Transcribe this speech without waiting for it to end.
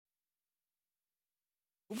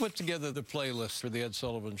Who put together the playlist for the Ed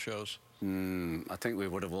Sullivan shows? I think we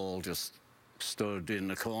would have all just stood in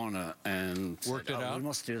the corner and worked said, it out. We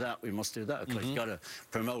must do that. We must do that. Because you've got to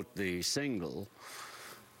promote the single.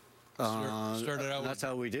 Started out. That's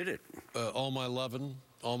how we did it. All My Lovin'.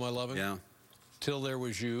 Yeah. Till There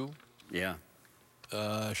Was You. Yeah.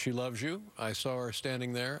 She Loves You. I saw her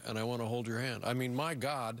standing there, and I Want to Hold Your Hand. I mean, my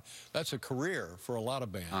God, that's a career for a lot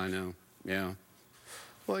of bands. I know. Yeah.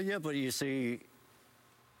 Well, yeah, but you see,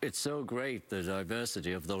 it's so great, the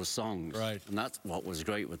diversity of those songs. Right. And that's what was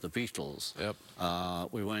great with the Beatles. Yep.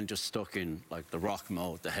 We weren't just stuck in, like, the rock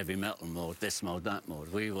mode, the heavy metal mode, this mode, that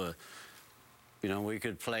mode. We were, you know, we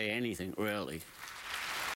could play anything, really.